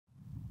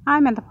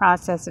I'm in the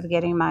process of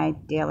getting my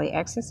daily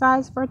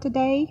exercise for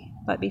today,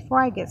 but before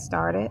I get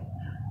started,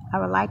 I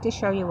would like to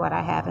show you what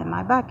I have in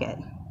my bucket.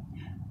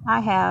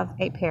 I have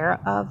a pair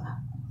of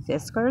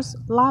Fiskars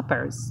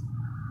loppers,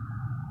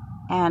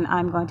 and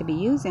I'm going to be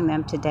using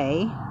them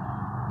today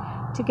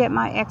to get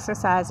my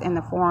exercise in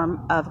the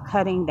form of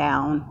cutting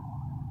down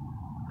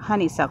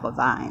honeysuckle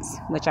vines,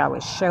 which I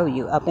will show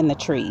you up in the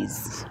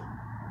trees.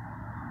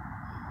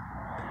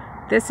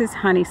 This is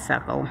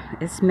honeysuckle.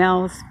 It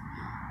smells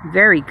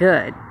very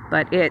good,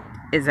 but it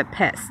is a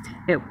pest.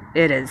 It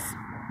is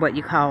what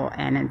you call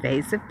an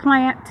invasive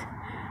plant,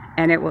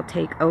 and it will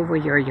take over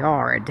your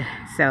yard.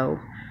 So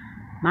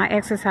my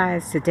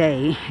exercise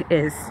today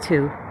is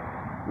to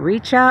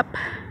reach up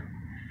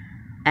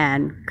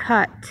and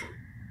cut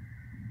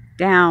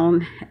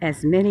down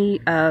as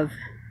many of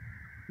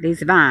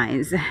these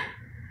vines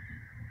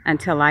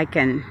until I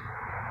can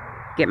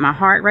get my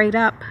heart rate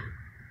up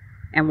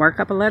and work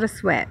up a little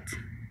sweat,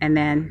 and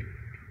then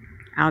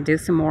I'll do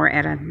some more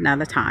at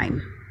another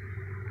time.